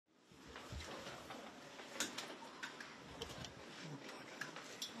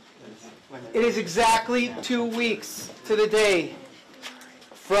It is exactly 2 weeks to the day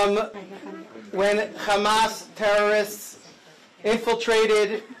from when Hamas terrorists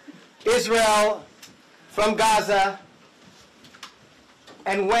infiltrated Israel from Gaza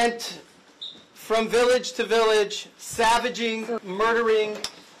and went from village to village, savaging, murdering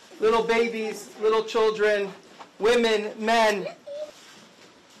little babies, little children, women, men,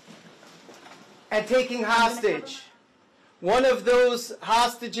 and taking hostage. One of those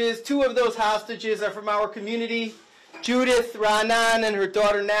hostages, two of those hostages are from our community, Judith Raanan and her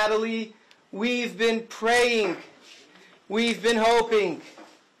daughter Natalie. We've been praying. We've been hoping.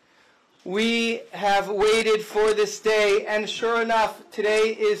 We have waited for this day, and sure enough, today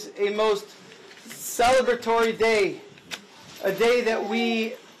is a most celebratory day, a day that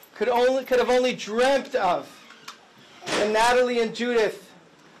we could have only dreamt of. And Natalie and Judith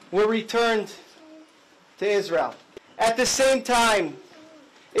were returned to Israel. At the same time,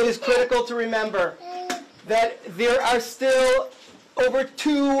 it is critical to remember that there are still over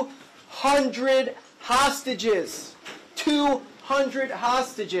 200 hostages, 200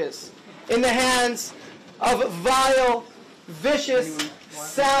 hostages in the hands of vile, vicious,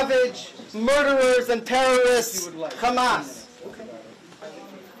 savage murderers and terrorists, Hamas.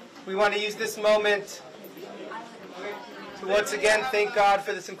 We want to use this moment to once again thank God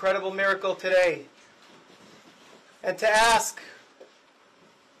for this incredible miracle today, and to ask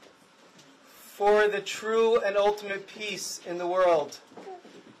for the true and ultimate peace in the world,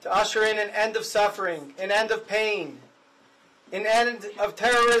 to usher in an end of suffering, an end of pain, an end of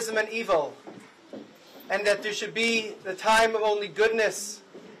terrorism and evil, and that there should be the time of only goodness,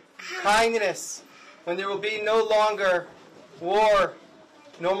 kindness, when there will be no longer war,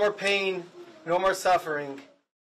 no more pain, no more suffering.